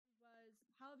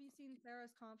seen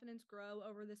Sarah's confidence grow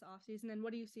over this offseason, and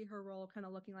what do you see her role kind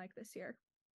of looking like this year?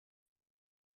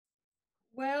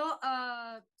 Well,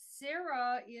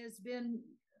 Sarah has been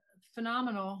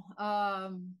phenomenal.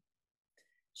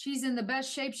 She's in the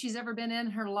best shape she's ever been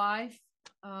in her life,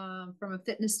 from a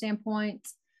fitness standpoint,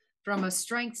 from a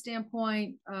strength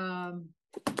standpoint. Got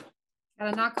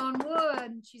to knock on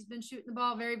wood. She's been shooting the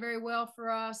ball very, very well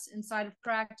for us inside of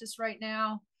practice right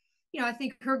now. I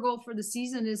think her goal for the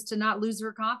season is to not lose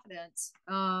her confidence.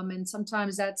 And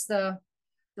sometimes that's the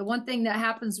one thing that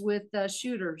happens with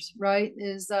shooters, right,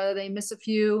 is they miss a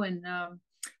few. And I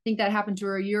think that happened to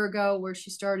her a year ago where she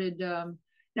started,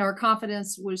 her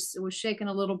confidence was shaken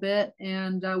a little bit,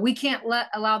 and we can't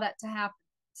allow that to happen.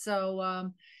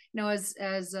 So,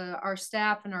 as our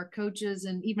staff and our coaches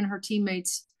and even her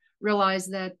teammates realize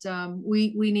that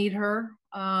we need her,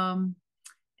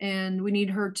 and we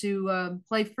need her to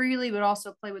play freely, but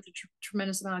also play with a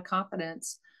tremendous amount of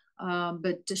confidence.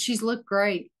 But she's looked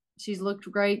great. She's looked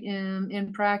great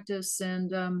in practice,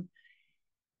 and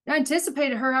I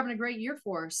anticipated her having a great year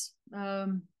for us,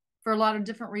 for a lot of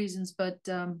different reasons, but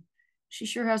she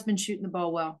sure has been shooting the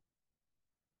ball well.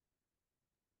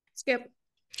 Skip.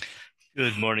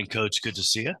 Good morning, Coach. Good to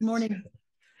see you. Morning.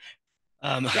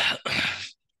 Yeah.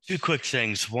 Two quick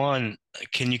things. One,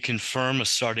 can you confirm a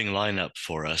starting lineup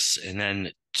for us? And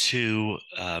then two,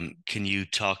 can you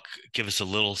give us a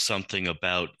little something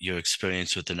about your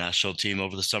experience with the national team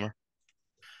over the summer?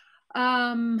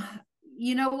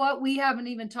 You know what? We haven't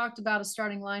even talked about a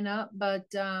starting lineup, but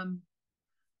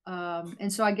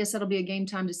and so I guess that'll be a game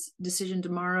time decision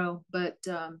tomorrow. But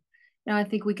I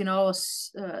think we can all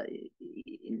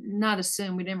not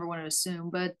assume. We never want to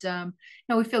assume, but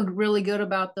we feel really good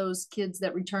about those kids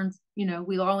that returned.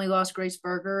 We only lost Grace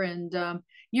Berger, and a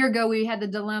year ago we had the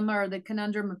dilemma or the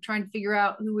conundrum of trying to figure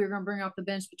out who we were going to bring off the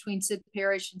bench between Sid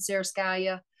Parrish and Sarah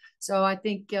Scalia. So I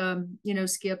think,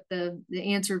 Skip, the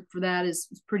answer for that is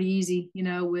pretty easy,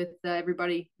 with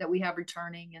everybody that we have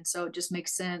returning. And so it just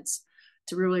makes sense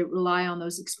to really rely on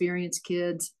those experienced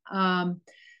kids.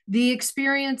 The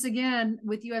experience, again,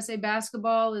 with USA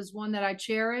Basketball is one that I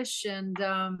cherish. And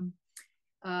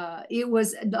it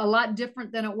was a lot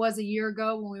different than it was a year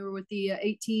ago when we were with the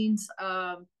 18s.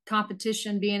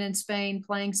 Competition, being in Spain,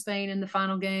 playing Spain in the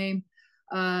final game,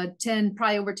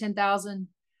 probably over 10,000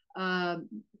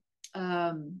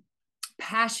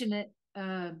 passionate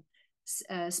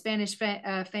Spanish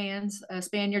fans,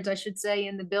 Spaniards, I should say,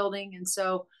 in the building. And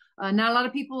so not a lot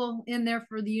of people in there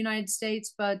for the United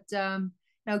States, but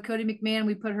Cody McMahon,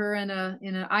 we put her in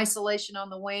an isolation on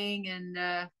the wing,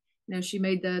 and she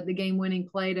made the game-winning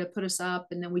play to put us up,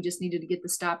 and then we just needed to get the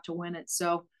stop to win it.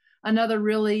 So another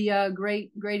really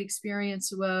great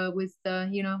experience with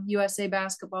USA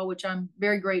Basketball, which I'm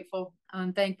very grateful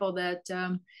and thankful that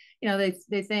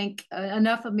they think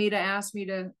enough of me to ask me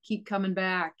to keep coming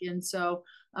back. And so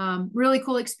really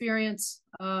cool experience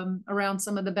around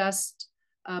some of the best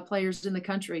players in the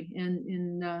country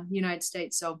in the United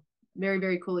States. So very,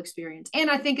 very cool experience. And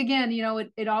I think, again,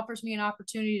 it offers me an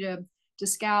opportunity to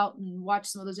scout and watch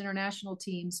some of those international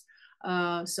teams.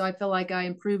 So I feel like I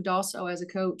improved also as a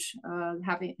coach,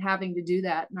 having to do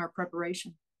that in our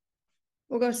preparation.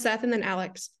 We'll go Seth and then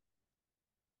Alex.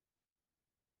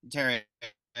 Teri,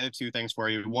 I have two things for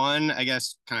you. One, I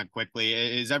guess, kind of quickly,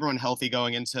 is everyone healthy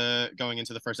going into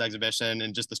the first exhibition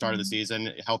and just the start of the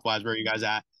season, health-wise? Where are you guys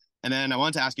at? And then I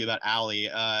wanted to ask you about Allie.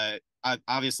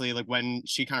 Obviously, like when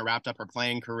she kind of wrapped up her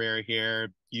playing career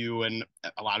here, you and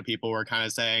a lot of people were kind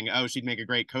of saying, oh, she'd make a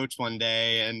great coach one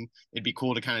day, and it'd be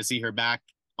cool to kind of see her back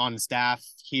on staff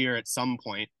here at some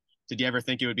point. Did you ever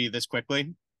think it would be this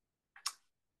quickly?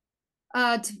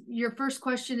 Your first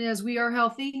question is, we are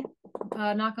healthy.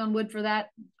 Knock on wood for that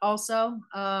also.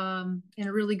 In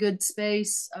a really good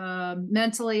space.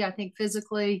 Mentally, I think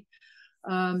physically,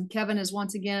 Kevin has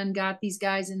once again got these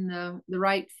guys in the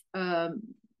right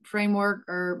framework,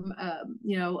 or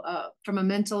from a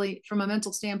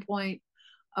mental standpoint.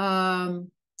 And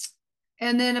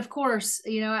then, of course,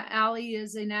 Allie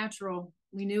is a natural.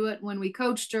 We knew it when we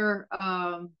coached her,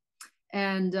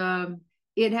 and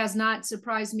it has not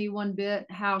surprised me one bit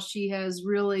how she has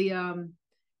really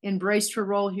embraced her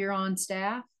role here on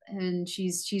staff, and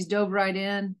she's dove right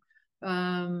in,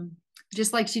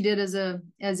 just like she did as a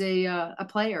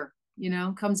player.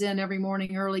 Comes in every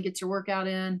morning early, gets her workout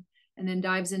in, and then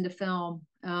dives into film.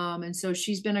 And so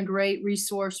she's been a great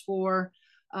resource for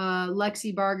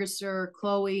Lexi Bargesser,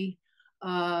 Chloe.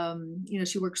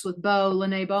 She works with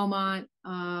Lene Beaumont,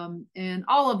 and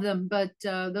all of them. But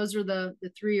those are the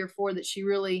 3 or 4 that she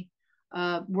really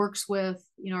works with,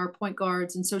 our point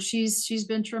guards. And so she's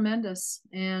been tremendous.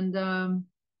 And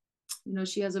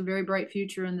she has a very bright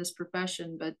future in this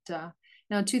profession. But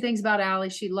now, two things about Allie: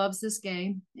 she loves this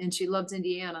game and she loves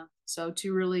Indiana. So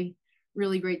two really,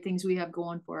 really great things we have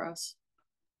going for us.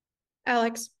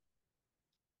 Alex.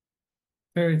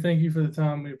 Teri, thank you for the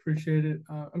time. We appreciate it.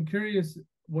 I'm curious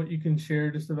what you can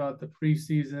share just about the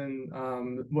preseason,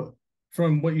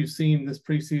 from what you've seen this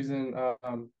preseason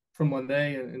from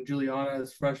Lene and Juliana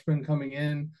as freshmen coming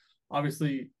in.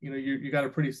 Obviously, you got a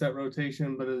pretty set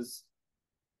rotation, but as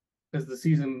the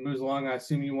season moves along, I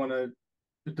assume you want to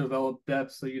develop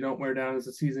depth so you don't wear down as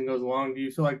the season goes along. Do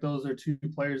you feel like those are two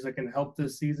players that can help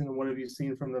this season, and what have you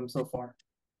seen from them so far?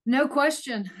 No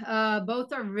question.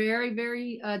 Both are very,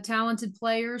 very talented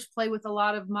players, play with a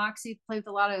lot of moxie, play with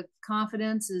a lot of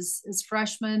confidence as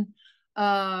freshmen.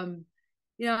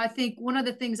 I think one of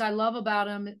the things I love about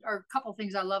them, or a couple of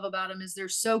things I love about them, is they're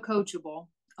so coachable.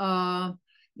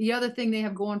 The other thing they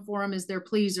have going for them is they're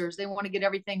pleasers. They want to get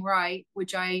everything right,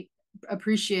 which I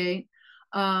appreciate.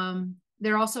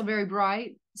 They're also very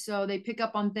bright, so they pick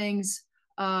up on things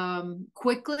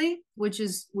quickly, which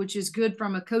is good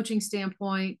from a coaching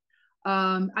standpoint.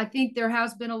 I think there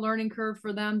has been a learning curve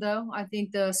for them, though. I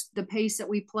think the pace that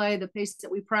we play, the pace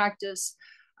that we practice,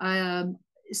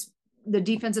 the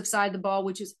defensive side of the ball,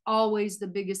 which is always the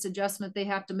biggest adjustment they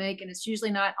have to make, and it's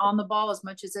usually not on the ball as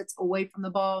much as it's away from the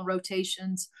ball,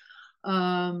 rotations,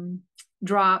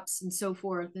 drops, and so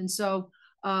forth. And so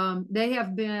they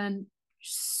have been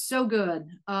so good,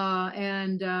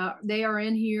 and they are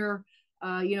in here.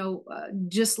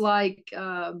 Just like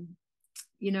the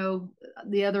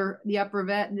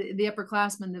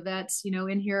upperclassmen, the vets,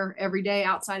 in here every day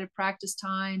outside of practice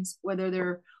times, whether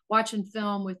they're watching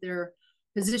film with their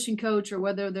position coach or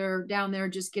whether they're down there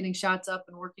just getting shots up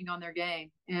and working on their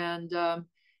game. And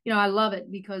I love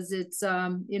it because it's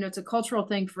it's a cultural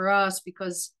thing for us,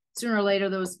 because sooner or later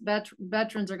those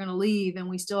veterans are going to leave, and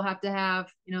we still have to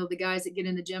have the guys that get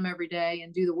in the gym every day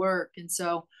and do the work. And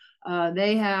so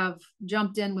they have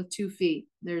jumped in with 2 feet.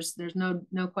 There's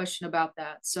no question about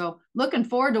that. So looking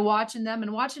forward to watching them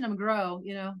and watching them grow.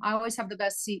 I always have the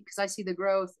best seat because I see the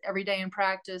growth every day in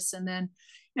practice. And then,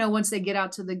 once they get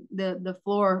out to the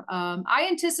floor, I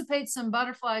anticipate some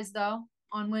butterflies though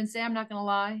on Wednesday. I'm not going to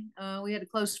lie. We had a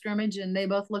close scrimmage and they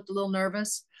both looked a little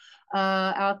nervous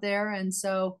out there. And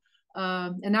so,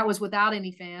 and that was without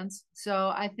any fans.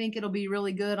 So I think it'll be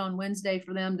really good on Wednesday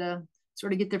for them to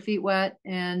sort of get their feet wet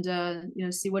and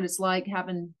see what it's like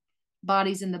having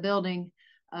bodies in the building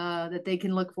that they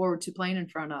can look forward to playing in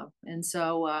front of. And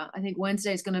so I think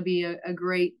Wednesday is going to be a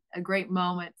great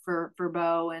moment for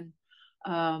Bo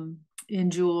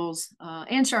and Jules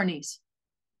and Charnice.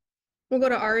 We'll go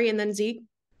to Ari and then Zeke.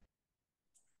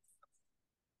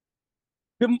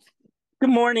 Good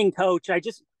morning, Coach. I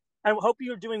hope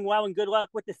you're doing well and good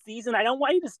luck with the season. I don't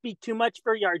want you to speak too much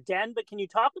for Yarden, but can you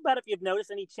talk about if you've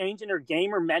noticed any change in her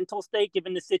game or mental state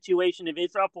given the situation of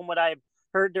Israel? From what I've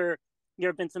heard, there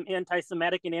have been some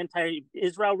anti-Semitic and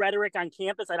anti-Israel rhetoric on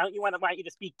campus. I don't want you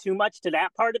to speak too much to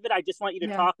that part of it. I just want you to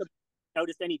talk about if you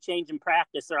noticed any change in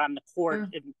practice or on the court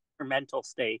in her mental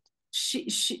state.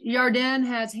 Yarden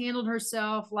has handled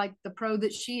herself like the pro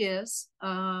that she is.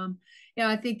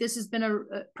 I think this has been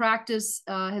a practice,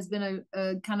 has been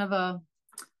a kind of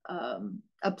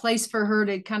a place for her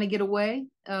to kind of get away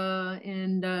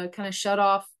and kind of shut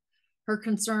off her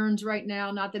concerns right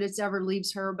now. Not that it's ever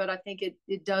leaves her, but I think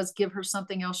it does give her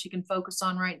something else she can focus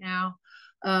on right now.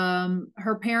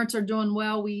 Her parents are doing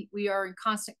well. We are in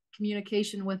constant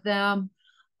communication with them.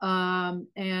 And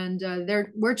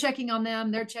we're checking on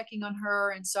them, they're checking on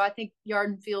her. And so I think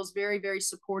Yarden feels very, very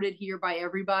supported here by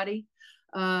everybody,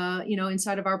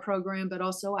 inside of our program, but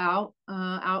also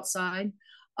outside.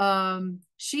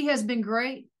 She has been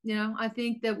great. I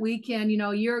think that we can,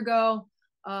 a year ago,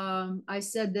 I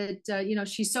said that,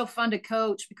 she's so fun to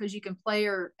coach because you can play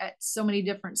her at so many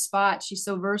different spots. She's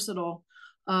so versatile.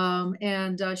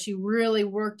 And she really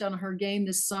worked on her game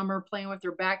this summer, playing with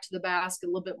her back to the basket a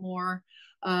little bit more.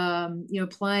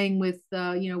 Playing with,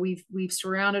 we've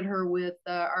surrounded her with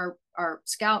our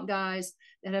scout guys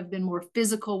that have been more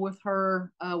physical with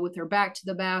her back to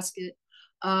the basket.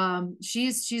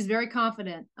 She's very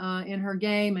confident in her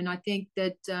game, and I think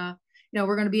that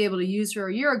we're going to be able to use her.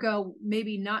 A year ago,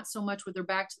 maybe not so much with her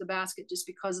back to the basket, just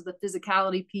because of the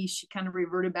physicality piece. She kind of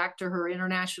reverted back to her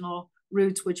international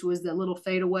roots, which was the little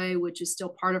fadeaway, which is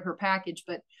still part of her package.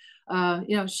 But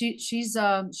she's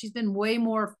been way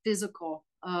more physical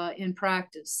in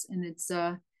practice, and it's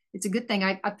a good thing.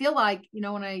 I feel like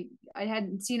when I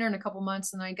hadn't seen her in a couple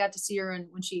months, and I got to see her, and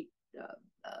when she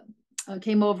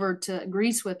came over to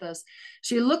Greece with us.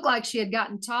 She looked like she had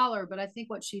gotten taller, but I think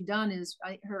what she'd done is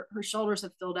her shoulders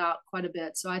have filled out quite a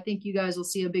bit. So I think you guys will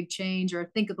see a big change, or I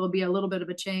think there'll be a little bit of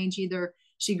a change. Either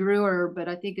she grew, but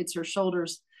I think it's her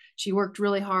shoulders. She worked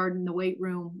really hard in the weight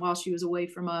room while she was away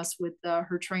from us with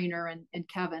her trainer and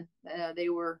Kevin. They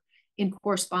were in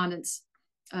correspondence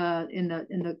in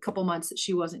the couple months that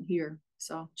she wasn't here.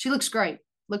 So she looks great,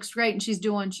 and she's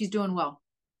doing well.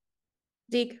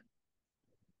 Zeke.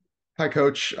 Hi,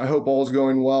 Coach. I hope all's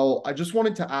going well. I just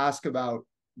wanted to ask about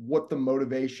what the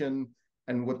motivation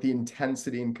and what the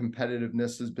intensity and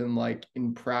competitiveness has been like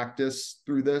in practice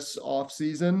through this off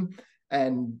season,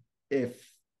 and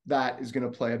if that is going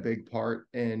to play a big part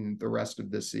in the rest of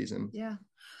this season. Yeah.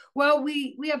 Well,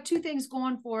 we have two things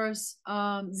going for us,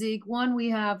 Zeke. One, we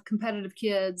have competitive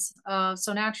kids.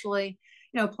 So naturally,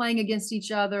 playing against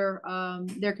each other,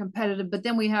 they're competitive. But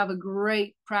then we have a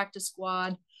great practice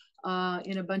squad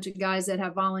and a bunch of guys that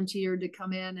have volunteered to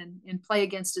come in and play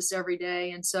against us every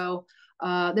day. And so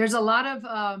there's a lot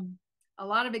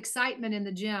of excitement in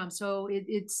the gym. So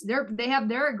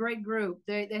they're a great group.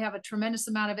 They have a tremendous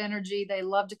amount of energy. They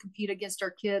love to compete against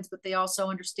our kids, but they also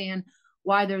understand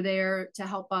why they're there to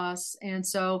help us. And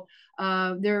so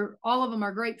all of them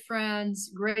are great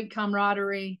friends, great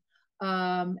camaraderie.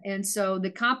 And so the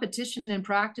competition in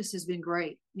practice has been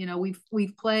great.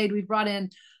 We've brought in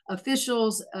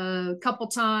officials a couple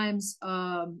times,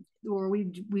 or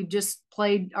we've just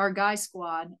played our guy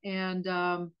squad. And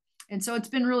so it's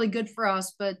been really good for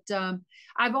us. But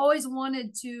I've always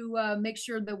wanted to make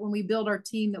sure that when we build our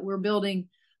team that we're building,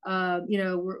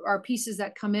 our pieces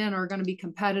that come in are going to be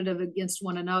competitive against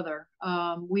one another.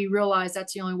 We realize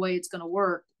that's the only way it's going to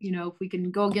work. If we can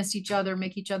go against each other,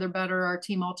 make each other better, our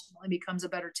team ultimately becomes a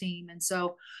better team. And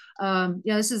so,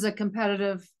 this is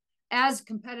as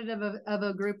competitive of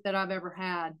a group that I've ever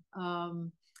had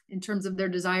in terms of their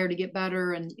desire to get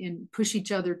better and push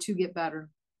each other to get better.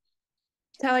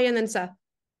 Talia and then Seth.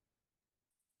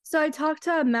 So I talked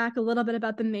to Mac a little bit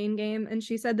about the main game, and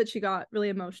she said that she got really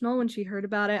emotional when she heard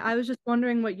about it. I was just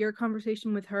wondering what your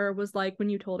conversation with her was like when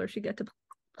you told her she'd get to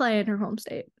play in her home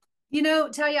state.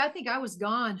 Talia, I think I was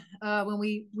gone when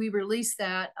we released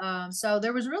that. So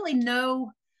there was really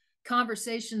no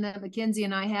conversation that Mackenzie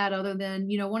and I had other than,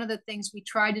 one of the things we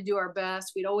tried to do our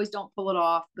best. We always don't pull it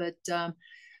off, but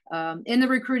in the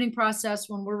recruiting process,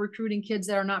 when we're recruiting kids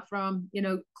that are not from,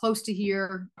 close to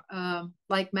here,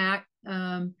 like Mac,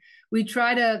 we tell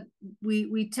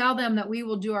them that we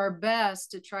will do our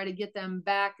best to try to get them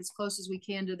back as close as we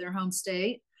can to their home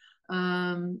state,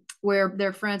 where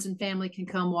their friends and family can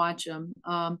come watch them.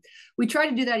 We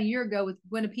tried to do that a year ago with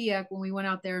Quinnipiac when we went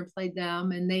out there and played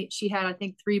them, and she had, I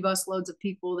think, 3 busloads of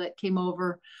people that came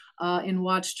over and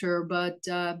watched her. But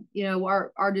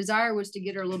our desire was to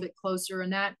get her a little bit closer,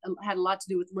 and that had a lot to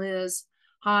do with Liz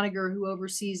Honiger, who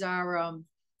oversees our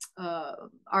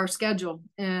schedule.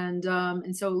 And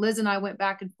so Liz and I went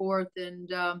back and forth, and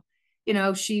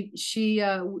she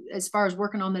as far as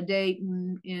working on the date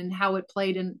and how it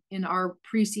played in our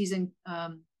preseason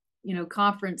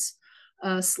conference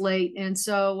slate. And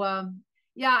so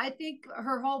I think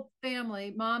her whole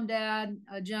family, mom, dad,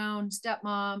 Joan,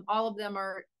 stepmom, all of them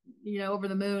are over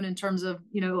the moon in terms of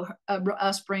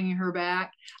us bringing her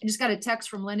back. I just got a text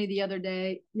from Lenny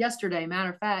yesterday,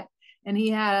 matter of fact, and he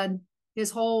had his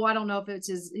whole, I don't know if it's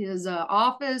his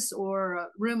office or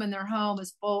room in their home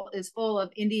is full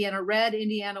of red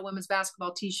Indiana women's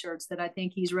basketball t-shirts that I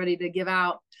think he's ready to give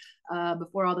out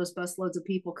before all those busloads of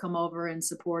people come over and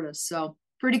support us. So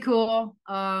pretty cool.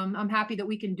 I'm happy that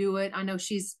we can do it. I know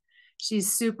she's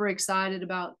super excited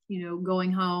about,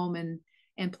 going home and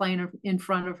playing in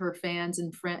front of her fans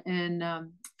and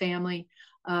family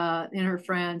and her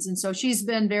friends. And so she's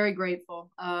been very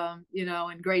grateful,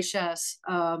 and gracious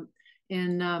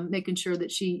in making sure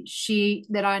that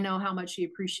that I know how much she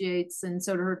appreciates, and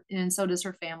so does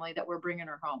her family, that we're bringing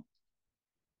her home.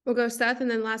 We'll go Seth, and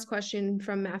then last question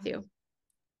from Matthew.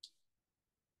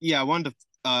 Yeah, I wanted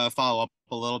to follow up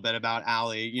a little bit about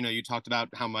Allie. You talked about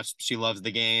how much she loves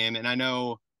the game, and I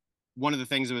know one of the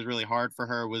things that was really hard for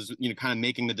her was, kind of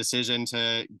making the decision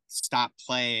to stop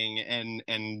playing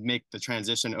and make the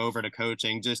transition over to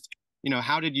coaching. Just,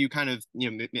 how did you kind of,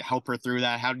 help her through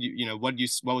that? How did you, what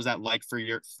was that like for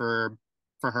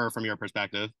her from your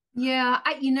perspective? Yeah,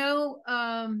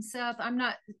 Seth,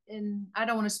 I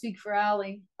don't want to speak for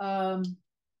Allie, because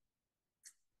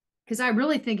I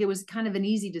really think it was kind of an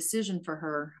easy decision for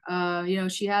her.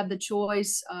 She had the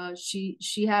choice.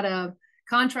 She had a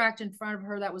contract in front of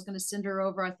her that was going to send her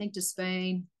over, I think, to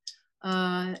Spain,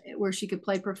 where she could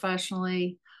play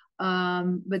professionally.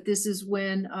 But this is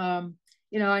when,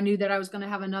 I knew that I was going to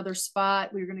have another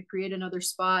spot. We were going to create another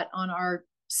spot on our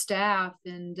staff.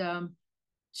 And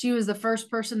she was the first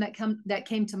person that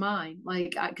came to mind.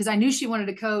 Like, because I knew she wanted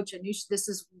to coach. I knew this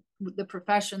is the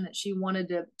profession that she wanted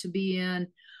to be in.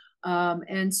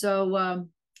 And so,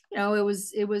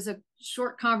 it was a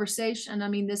short conversation. I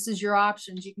mean, this is your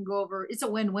options. You can go over, it's a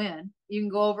win-win. You can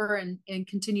go over and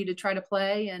continue to try to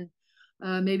play and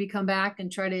maybe come back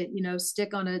and try to,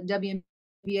 stick on a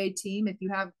WNBA team if you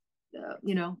have,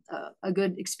 a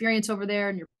good experience over there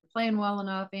and you're playing well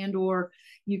enough, or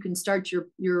you can start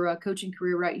your coaching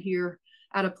career right here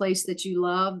at a place that you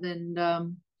love. And,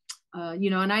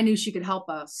 and I knew she could help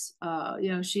us.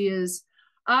 She is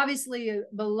obviously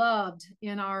beloved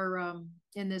in our,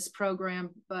 in this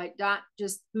program, but not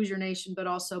just Hoosier Nation, but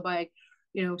also by,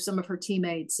 some of her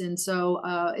teammates. And so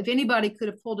if anybody could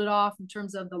have pulled it off in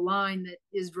terms of the line that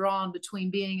is drawn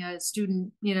between being a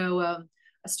student,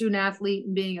 a student athlete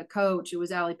and being a coach, it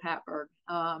was Allie Patberg.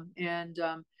 And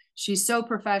she's so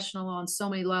professional on so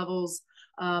many levels,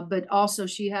 but also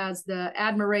she has the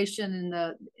admiration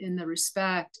and the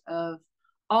respect of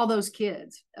all those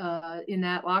kids in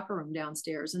that locker room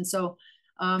downstairs. And so,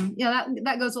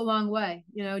 that goes a long way,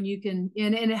 and you can,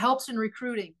 and it helps in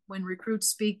recruiting. When recruits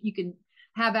speak, you can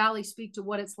have Allie speak to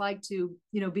what it's like to,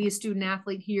 be a student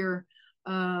athlete here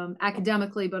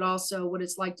academically, but also what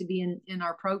it's like to be in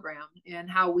our program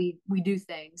and how we do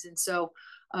things. And so,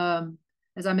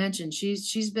 as I mentioned,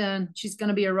 she's going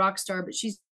to be a rock star, but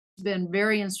she's been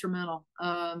very instrumental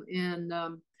in,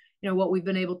 what we've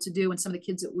been able to do and some of the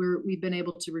kids that we've been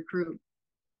able to recruit.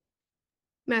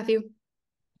 Matthew.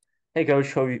 Hey,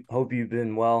 Coach. Hope you've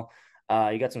been well.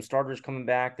 You got some starters coming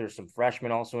back. There's some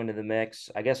freshmen also into the mix.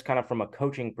 I guess kind of from a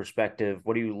coaching perspective,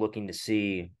 what are you looking to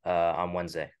see on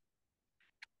Wednesday?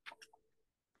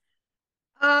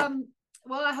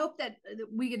 Well, I hope that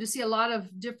we get to see a lot of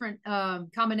different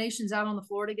combinations out on the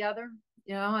floor together.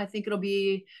 I think it'll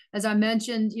be, as I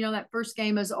mentioned, that first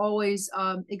game is always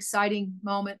exciting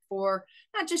moment for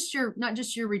not just your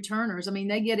returners. I mean,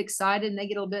 they get excited and they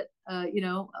get a little bit,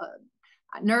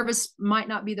 nervous might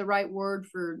not be the right word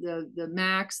for the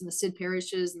Max and the Sid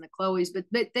Parishes and the Chloes, but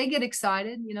they get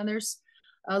excited. There's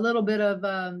a little bit of,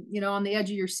 on the edge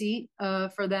of your seat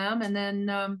for them. And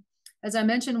then, as I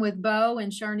mentioned with Bo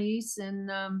and Charnice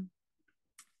and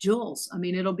Jules, I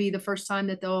mean, it'll be the first time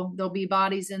that there'll be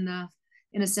bodies in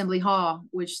Assembly Hall,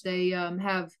 which they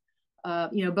have.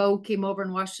 Bo came over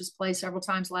and watched us play several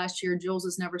times last year. Jules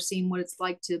has never seen what it's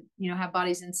like to, have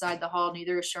bodies inside the hall.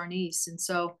 Neither has Charnice. And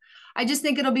so I just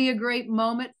think it'll be a great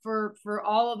moment for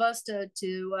all of us to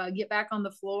get back on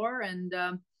the floor and,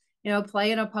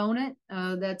 play an opponent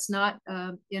that's not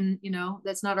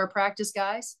that's not our practice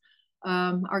guys.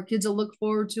 Our kids will look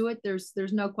forward to it. There's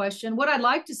no question. What I'd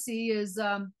like to see is,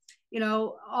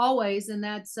 always, and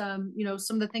that's, some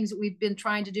of the things that we've been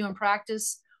trying to do in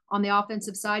practice on the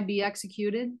offensive side be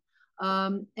executed.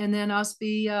 And then us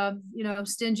be,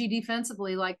 stingy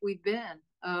defensively like we've been.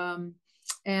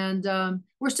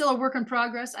 We're still a work in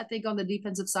progress, I think, on the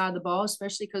defensive side of the ball,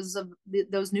 especially because of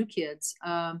those new kids.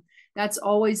 That's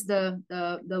always the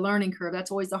learning curve.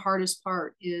 That's always the hardest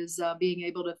part is being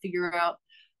able to figure out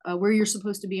where you're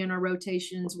supposed to be in our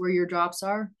rotations, where your drops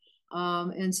are.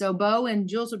 And so Bo and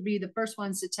Jules would be the first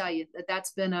ones to tell you that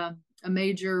that's been a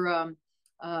major,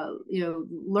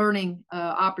 learning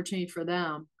opportunity for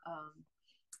them.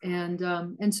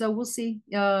 And so we'll see.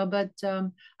 But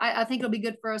I think it'll be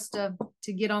good for us to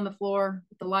get on the floor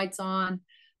with the lights on,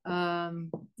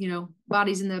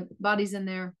 bodies in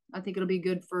there. I think it'll be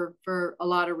good for a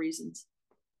lot of reasons.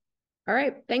 All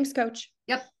right. Thanks, Coach.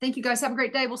 Yep. Thank you, guys. Have a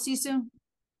great day. We'll see you soon.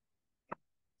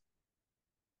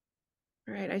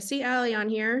 All right. I see Allie on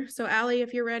here. So Allie,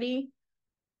 if you're ready,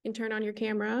 you can turn on your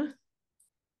camera.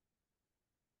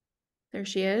 There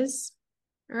she is.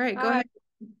 All right, go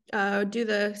ahead. Do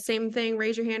the same thing.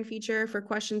 Raise your hand feature for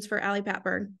questions for Allie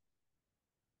Patberg.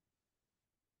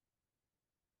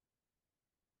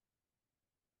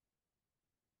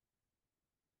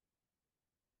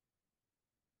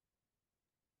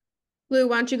 Lou,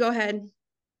 why don't you go ahead?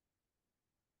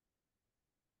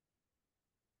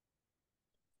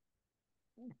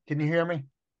 Can you hear me?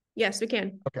 Yes, we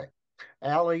can. Okay.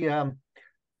 Allie,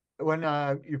 when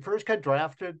you first got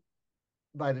drafted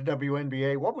by the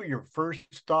WNBA, what were your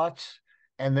first thoughts?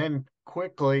 And then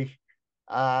quickly,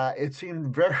 it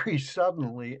seemed very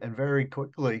suddenly and very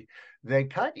quickly they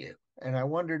cut you. And I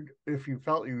wondered if you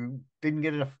felt you didn't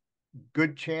get a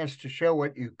good chance to show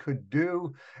what you could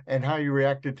do and how you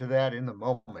reacted to that in the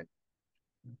moment.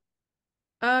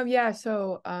 Yeah,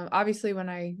 so obviously when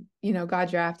I, got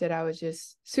drafted, I was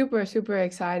just super, super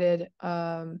excited.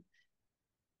 I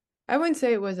I wouldn't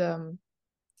say it was a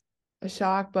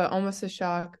shock, but almost a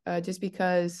shock, just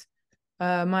because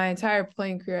my entire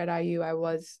playing career at IU, I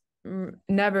was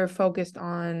never focused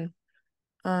on,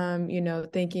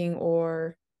 thinking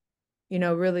or,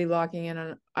 really locking in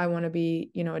on, I want to be,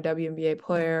 a WNBA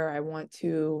player. I want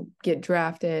to get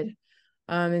drafted.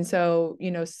 And so,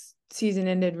 season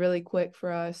ended really quick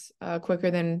for us, quicker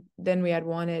than we had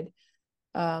wanted.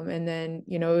 And then,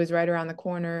 it was right around the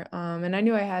corner. And I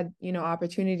knew I had,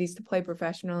 opportunities to play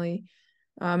professionally.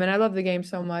 And I love the game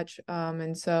so much.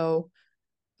 And so,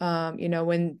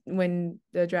 when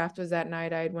the draft was that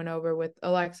night, I went over with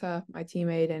Alexa, my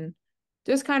teammate, and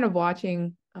just kind of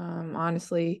watching,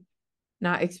 honestly,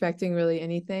 not expecting really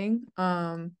anything.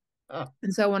 And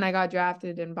so when I got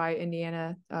drafted and by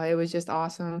Indiana, it was just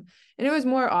awesome. And it was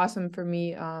more awesome for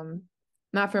me,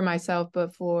 not for myself,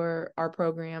 but for our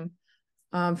program,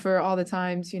 for all the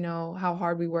times, how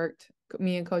hard we worked,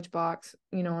 me and Coach Box,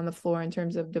 on the floor in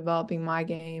terms of developing my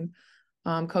game,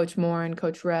 Coach Moren,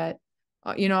 Coach Rhett,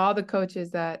 all the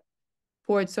coaches that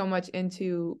poured so much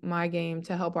into my game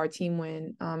to help our team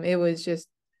win. It was just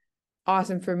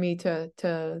awesome for me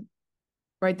to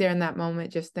right there in that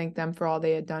moment, just thank them for all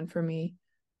they had done for me.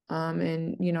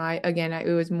 And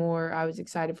it was more, I was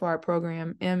excited for our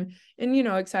program and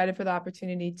excited for the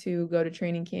opportunity to go to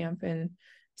training camp and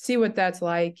see what that's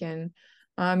like. And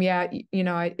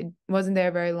I wasn't there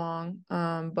very long,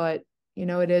 but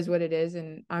it is what it is,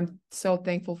 and I'm so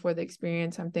thankful for the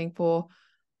experience. I'm thankful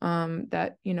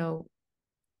that the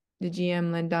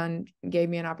GM Lynn Dunn gave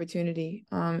me an opportunity,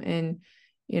 and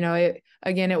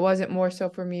it wasn't more so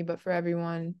for me, but for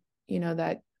everyone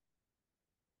that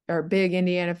are big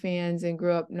Indiana fans and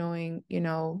grew up knowing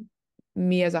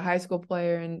me as a high school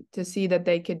player, and to see that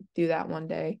they could do that one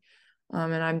day.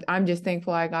 And I'm just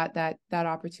thankful I got that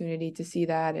opportunity to see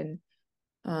that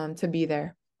and to be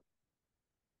there.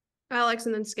 Alex,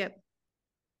 and then Skip.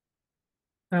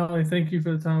 Allie, thank you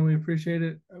for the time. We appreciate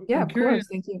it. Yeah, I'm of curious,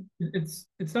 course. Thank you.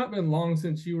 It's not been long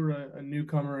since you were a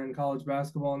newcomer in college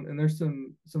basketball, and there's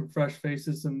some fresh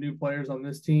faces, some new players on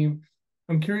this team.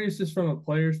 I'm curious, just from a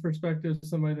player's perspective,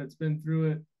 somebody that's been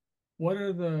through it, what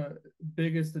are the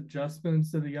biggest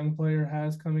adjustments that a young player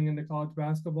has coming into college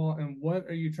basketball, and what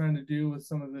are you trying to do with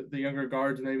some of the younger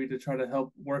guards maybe to try to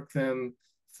help work them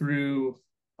through?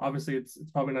 Obviously, it's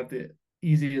probably not the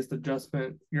easiest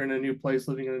adjustment. You're in a new place,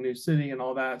 living in a new city, and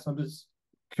all that. So I'm just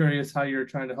curious how you're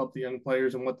trying to help the young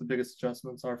players and what the biggest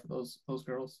adjustments are for those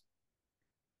girls.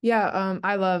 Yeah,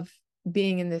 I love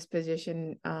being in this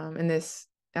position.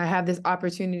 I have this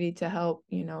opportunity to help,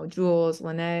 Jules,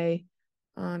 Lene,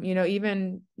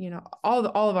 even, all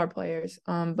of our players,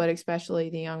 but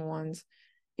especially the young ones,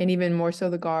 and even more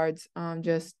so the guards.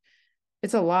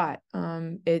 It's a lot.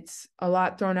 It's a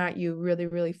lot thrown at you really,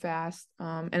 really fast.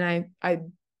 And I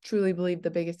truly believe the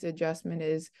biggest adjustment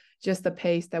is just the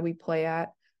pace that we play at.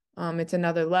 It's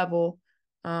another level.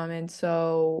 And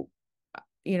so,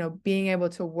 being able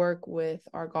to work with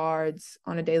our guards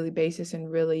on a daily basis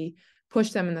and really push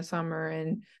them in the summer,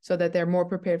 and so that they're more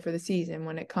prepared for the season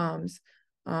when it comes.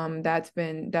 That's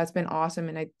been awesome,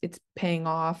 and it's paying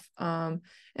off. And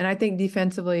I think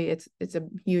defensively, it's a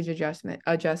huge adjustment.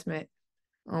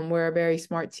 We're a very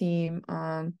smart team,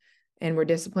 and we're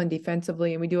disciplined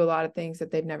defensively, and we do a lot of things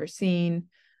that they've never seen.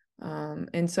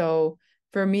 And so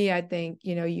for me, I think,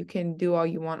 you can do all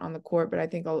you want on the court, but I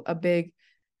think a big,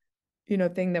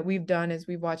 thing that we've done is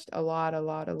we've watched a lot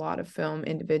of film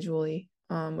individually,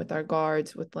 with our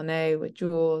guards, with Lene, with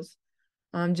Jules,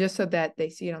 just so that they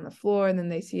see it on the floor and then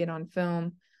they see it on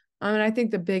film. And I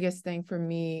think the biggest thing for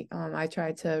me, I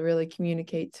try to really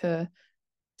communicate to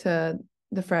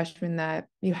the freshmen that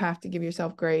you have to give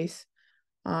yourself grace.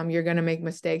 You're going to make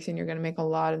mistakes, and you're going to make a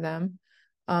lot of them.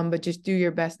 But just do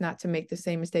your best not to make the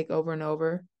same mistake over and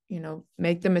over.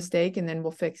 Make the mistake and then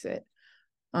we'll fix it.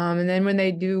 And then when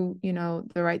they do, the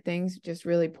right things, just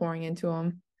really pouring into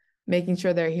them, making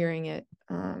sure they're hearing it.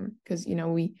 Because,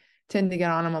 we tend to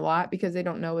get on them a lot because they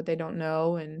don't know what they don't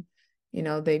know. And,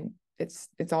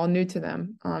 it's all new to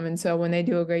them. And so when they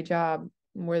do a great job,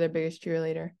 we're their biggest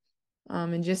cheerleader.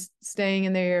 And just staying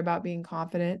in their ear about being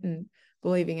confident and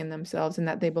believing in themselves and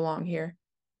that they belong here.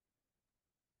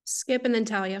 Skip, and then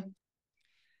Talia.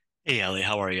 Hey, Allie,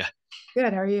 how are you?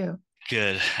 Good. How are you?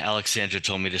 Good. Alexandra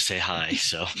told me to say hi,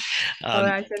 so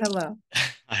I said hello.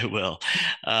 I will.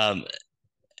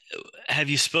 Have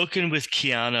you spoken with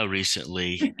Kiana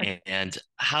recently, and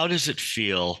how does it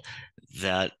feel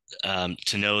that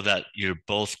to know that you're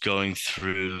both going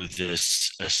through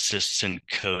this assistant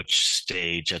coach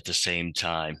stage at the same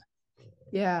time?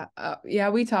 Yeah,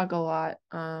 we talk a lot.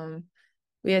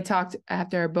 We had talked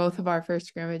after both of our first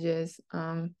scrimmages.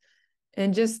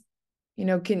 and just,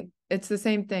 it's the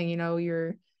same thing,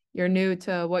 you're new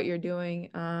to what you're doing,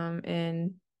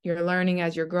 and you're learning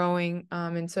as you're growing.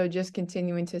 And so just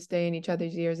continuing to stay in each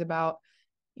other's ears about,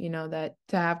 that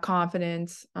to have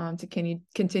confidence, to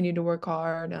continue to work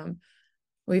hard.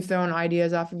 We've thrown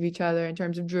ideas off of each other in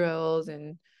terms of drills,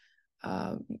 and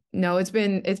no, it's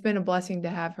been a blessing to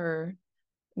have her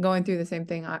going through the same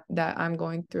thing that I'm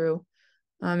going through.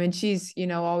 And she's,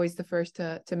 always the first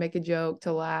to make a joke,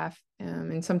 to laugh.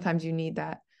 And sometimes you need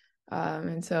that.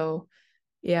 And so,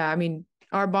 yeah, I mean,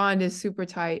 our bond is super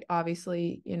tight,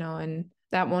 obviously, and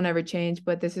that won't ever change,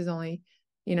 but this is only,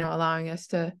 allowing us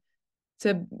to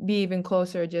be even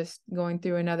closer, just going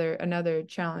through another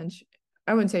challenge.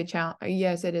 I wouldn't say challenge.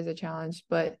 Yes, it is a challenge,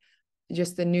 but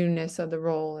just the newness of the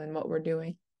role and what we're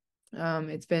doing.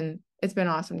 It's been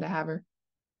awesome to have her.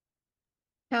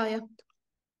 Hell yeah.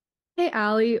 Hey,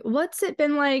 Allie, what's it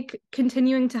been like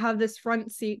continuing to have this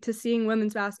front seat to seeing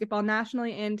women's basketball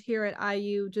nationally and here at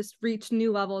IU just reach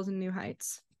new levels and new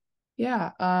heights?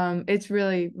 Yeah, it's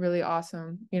really, really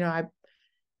awesome.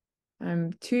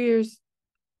 I'm 2 years,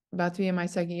 about to be in my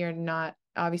second year, not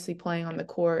obviously playing on the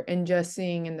court, and just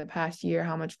seeing in the past year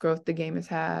how much growth the game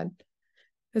has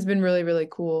been really, really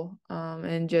cool.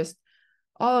 And just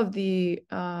all of the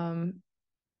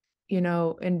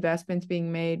investments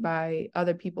being made by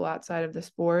other people outside of the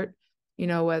sport,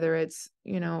 whether it's,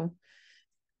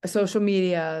 social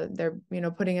media, they're,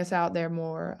 putting us out there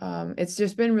more. It's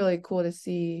just been really cool to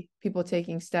see people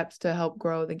taking steps to help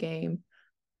grow the game.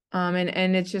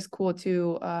 And it's just cool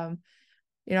too.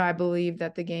 I believe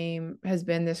that the game has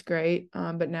been this great,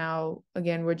 but now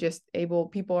again,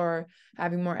 people are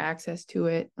having more access to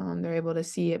it. They're able to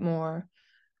see it more.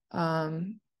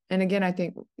 And again, I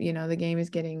think, the game is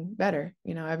getting better.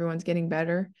 Everyone's getting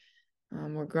better.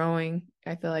 We're growing.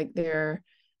 I feel like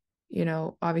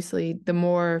obviously the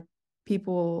more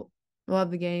people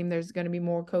love the game, there's going to be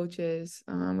more coaches,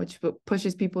 which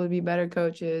pushes people to be better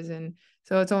coaches. And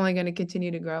so it's only going to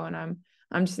continue to grow. And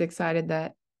I'm just excited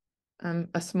that I'm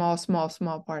a small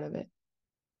part of it.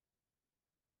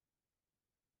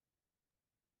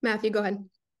 Matthew, go ahead.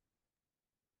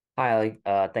 Hi, Ali.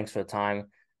 Thanks for the time.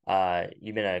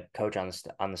 You've been a coach on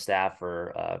the staff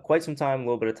for quite some time, a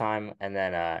little bit of time, and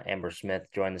then Amber Smith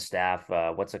joined the staff.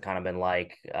 What's it kind of been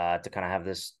like to kind of have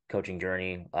this coaching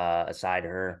journey aside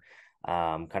her?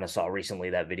 Kind of saw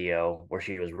recently that video where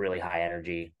she was really high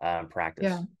energy in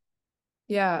practice.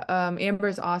 Yeah.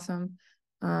 Amber's awesome.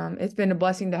 It's been a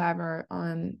blessing to have her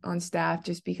on staff,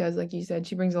 just because, like you said,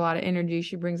 she brings a lot of energy.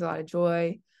 She brings a lot of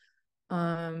joy.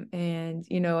 And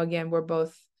again,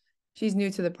 she's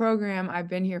new to the program. I've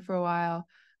been here for a while,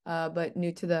 but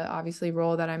new to the obviously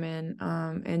role that I'm in.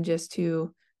 And just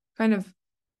to kind of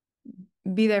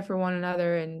be there for one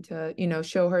another, and to,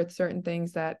 show her certain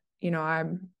things that,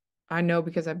 I know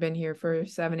because I've been here for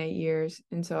 7-8 years.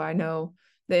 And so I know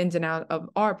the ins and outs of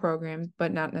our program,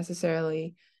 but not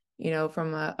necessarily,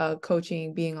 from a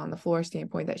coaching, being on the floor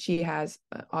standpoint, that she has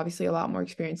obviously a lot more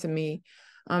experience than me.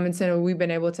 And so we've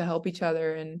been able to help each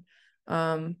other, and,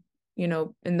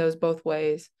 in those both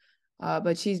ways.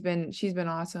 But she's been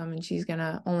awesome, and she's going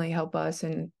to only help us,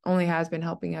 and only has been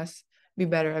helping us be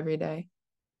better every day.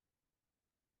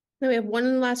 Then we have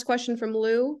one last question from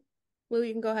Lou. Lou,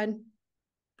 you can go ahead.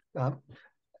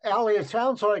 Allie, it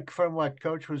sounds like from what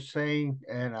Coach was saying,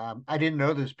 and I didn't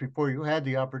know this before, you had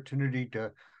the opportunity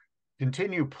to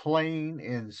continue playing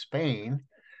in Spain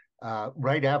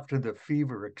right after the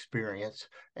fever experience.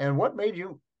 And what made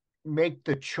you make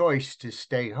the choice to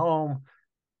stay home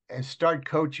and start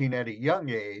coaching at a young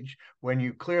age when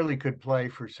you clearly could play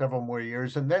for several more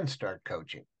years and then start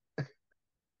coaching?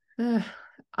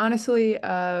 Honestly,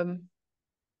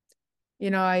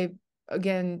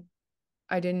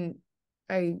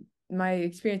 my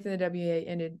experience in the WA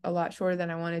ended a lot shorter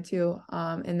than I wanted to.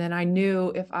 And then I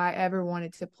knew if I ever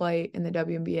wanted to play in the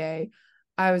WNBA,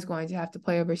 I was going to have to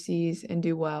play overseas and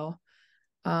do well.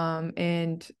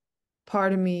 And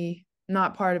part of me,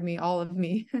 not part of me, all of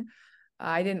me,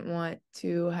 I didn't want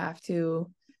to have to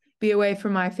be away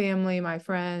from my family, my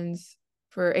friends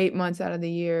for 8 months out of the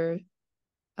year,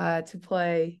 to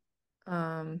play,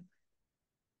 not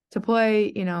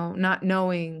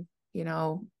knowing,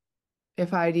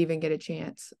 if I'd even get a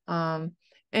chance. And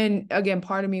again,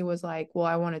 part of me was like, well,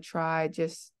 I want to try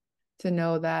just to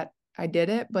know that I did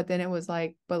it. But then it was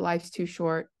like, but life's too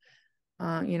short.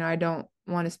 I don't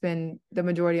want to spend the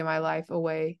majority of my life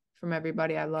away from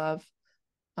everybody I love.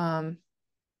 And,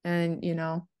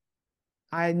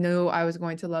 I knew I was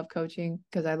going to love coaching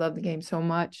because I love the game so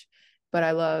much, but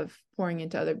I love pouring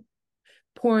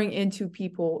into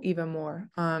people even more.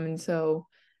 And so,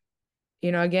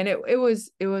 you know, again, it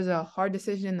was a hard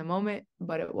decision in the moment,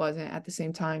 but it wasn't at the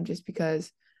same time, just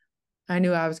because I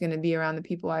knew I was going to be around the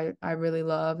people I really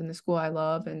love and the school I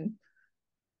love, and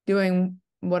doing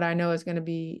what I know is going to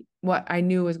be what I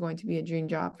knew was going to be a dream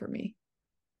job for me.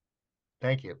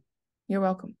 Thank you. You're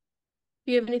welcome.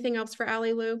 Do you have anything else for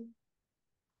Allie Lou?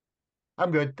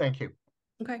 I'm good. Thank you.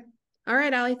 Okay. All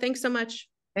right, Allie. Thanks so much.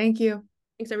 Thank you.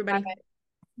 Thanks, everybody.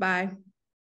 Bye. Bye.